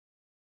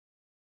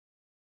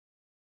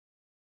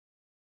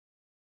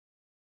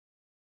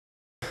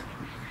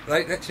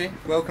Right, Richie,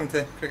 welcome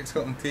to Cricket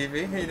Scotland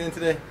TV. How are you doing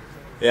today?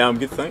 Yeah, I'm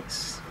good,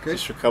 thanks. Good.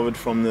 Just recovered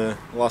from the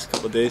last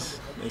couple of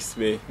days. Nice to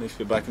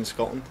be back in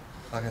Scotland.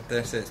 Like I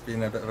dare say, it's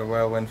been a bit of a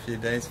whirlwind few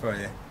days for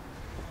you.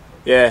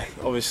 Yeah,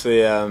 obviously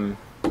it's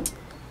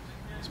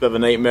a bit of a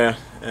nightmare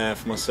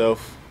for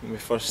myself when we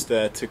first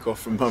took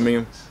off from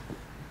Birmingham,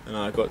 and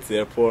I got to the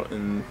airport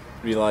and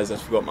realised I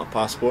forgot my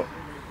passport.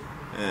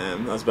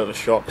 That was a bit of a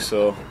shock,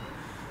 so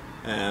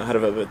I had a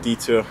bit of a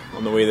detour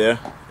on the way there,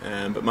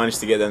 but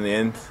managed to get there in the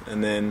end.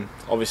 And then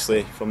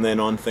obviously from then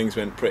on things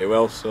went pretty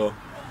well, so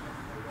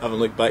I haven't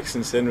looked back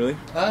since then really.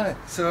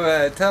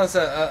 So tell us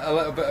a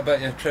little bit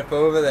about your trip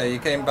over there. You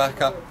came back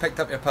up, picked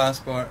up your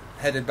passport,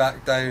 headed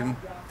back down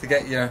to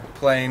get your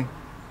plane,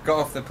 got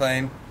off the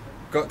plane,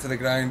 got to the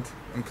ground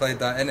and played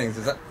that innings.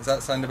 Does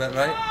that sound about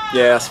right?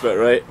 Yeah, that's about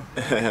right.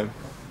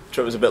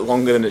 Trip was a bit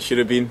longer than it should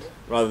have been,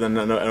 rather than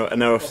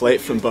an hour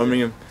flight from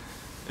Birmingham.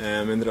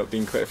 Ended up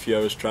being quite a few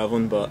hours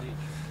travelling, but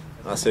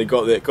I say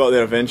got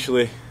there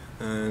eventually,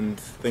 and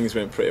things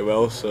went pretty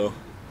well. So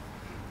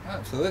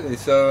absolutely.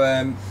 So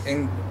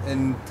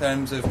in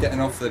terms of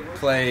getting off the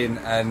plane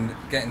and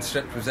getting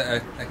stripped, was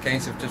it a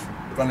case of just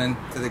running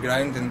to the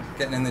ground and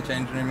getting in the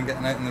changing room and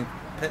getting out in the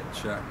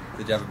pitch, or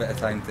did you have a bit of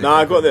time to? No,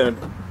 I got there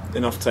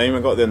enough time.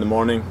 I got there in the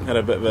morning, had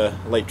a bit of a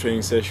light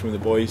training session with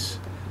the boys.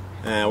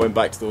 I went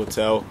back to the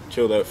hotel,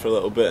 chilled out for a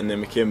little bit, and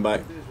then we came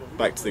back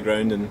to the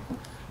ground, and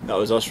that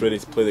was us ready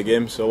to play the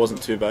game, so it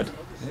wasn't too bad.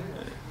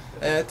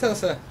 Yeah. Tell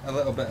us a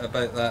little bit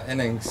about that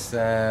innings.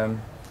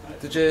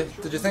 Did you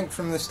think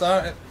from the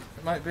start it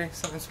might be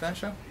something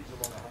special?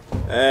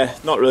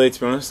 Not really, to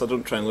be honest. I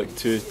don't try and look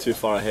too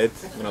far ahead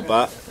when I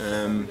bat.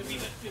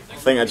 I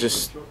think I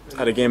just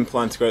had a game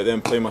plan to go out there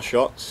and play my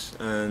shots,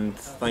 and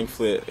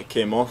thankfully it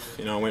came off.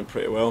 You know, it went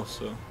pretty well.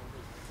 So,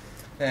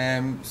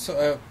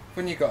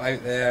 when you got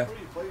out there,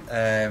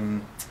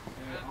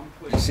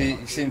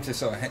 you seemed to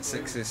sort of hit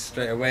sixes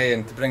straight away,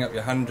 and to bring up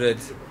your 100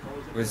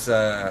 was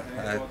a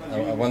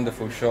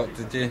wonderful shot.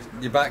 Did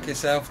you back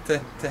yourself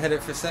to hit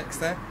it for six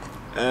there?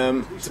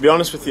 To be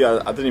honest with you,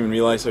 I didn't even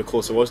realise how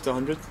close I was to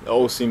 100. It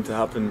all seemed to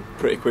happen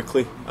pretty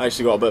quickly. I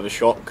actually got a bit of a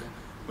shock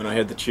when I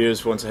heard the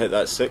cheers once I hit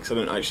that six. I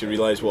didn't actually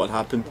realise what had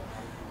happened,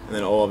 and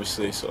then it all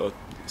obviously sort of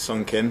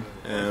sunk in.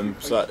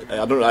 So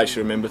I don't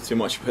actually remember too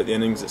much about the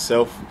innings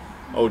itself.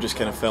 It all just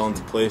kind of fell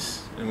into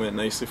place and went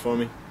nicely for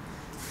me.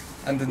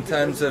 And in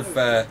terms of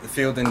the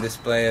fielding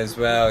display as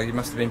well, you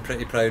must have been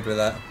pretty proud with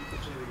that.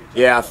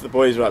 Yeah, the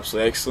boys were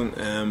absolutely excellent.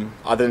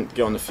 I didn't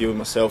get on the field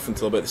myself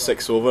until about the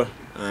 6th over,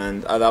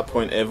 and at that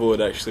point Evo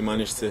had actually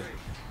managed to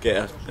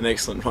get an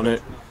excellent run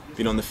out,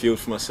 being on the field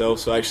for myself,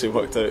 so it actually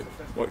worked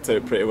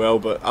out pretty well.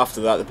 But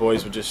after that the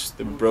boys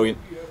were brilliant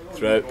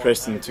throughout.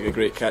 Preston took a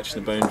great catch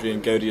in the boundary,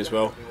 and Gowdy as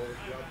well.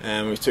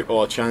 We took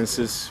all our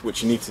chances,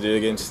 which you need to do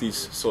against these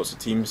sorts of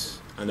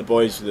teams, and the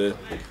boys with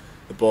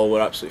the ball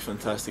were absolutely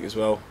fantastic as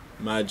well.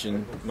 Madge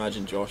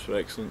and Josh were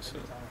excellent. So.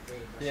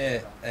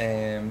 Yeah,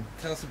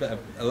 tell us a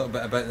little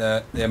bit about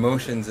the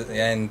emotions at the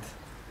end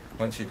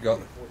once you'd got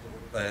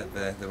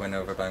the win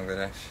over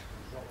Bangladesh.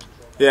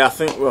 Yeah, I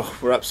think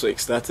we're absolutely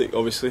ecstatic.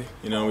 Obviously,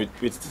 you know,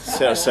 we'd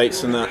set our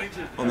sights on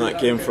that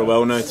game for a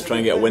while now to try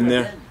and get a win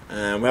there. We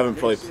haven't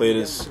probably played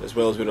as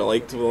well as we'd have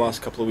liked over the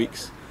last couple of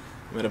weeks.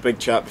 We had a big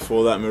chat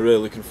before that, and we're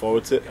really looking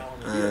forward to it.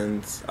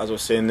 And as I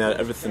was saying there,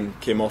 everything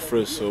came off for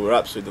us, so we're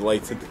absolutely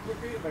delighted.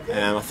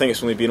 I think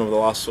it's only been over the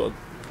last sort of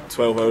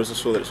 12 hours or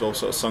so that it's all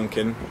sort of sunk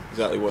in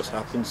exactly what's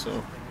happened,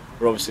 so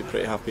we're obviously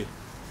pretty happy.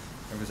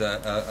 There was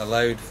a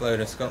loud flower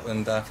of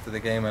Scotland after the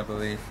game, I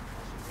believe.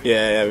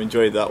 Yeah, we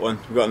enjoyed that one.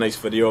 We got a nice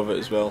video of it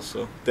as well,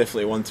 so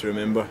definitely one to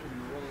remember.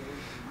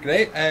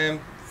 Great.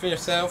 For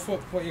yourself,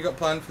 what you got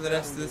planned for the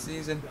rest of the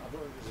season?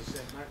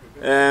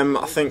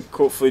 I think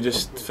hopefully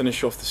just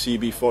finish off the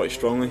CB 40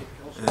 strongly.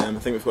 I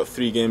think we've got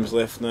 3 games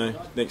left now.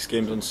 Next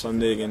game's on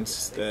Sunday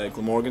against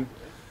Glamorgan.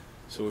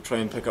 So we'll try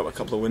and pick up a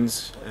couple of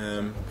wins,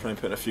 try and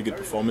put in a few good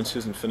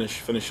performances and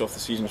finish off the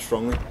season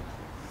strongly.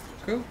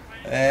 Cool.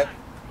 Tell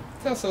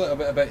us a little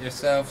bit about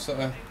yourself, sort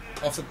of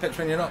off the pitch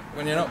when you're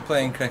not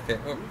playing cricket.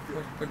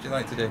 What do you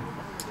like to do?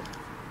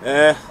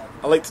 I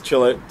like to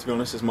chill out, to be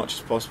honest, as much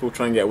as possible.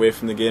 Try and get away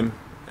from the game.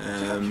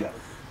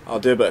 I'll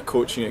do a bit of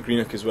coaching at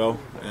Greenock as well.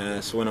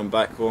 So when I'm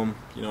back home,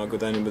 you know, I'll go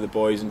down in with the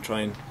boys and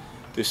try and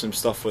do some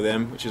stuff with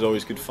them, which is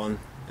always good fun.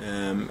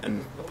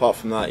 And apart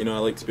from that, you know, I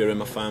like to be around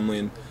my family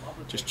and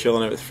just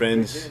chilling out with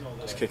friends,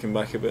 just kicking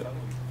back a bit.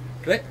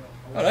 Great.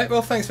 Alright,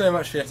 well thanks very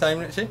much for your time,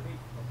 Richie.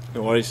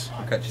 No worries.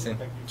 I'll catch you soon.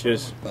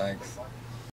 Cheers. Thanks.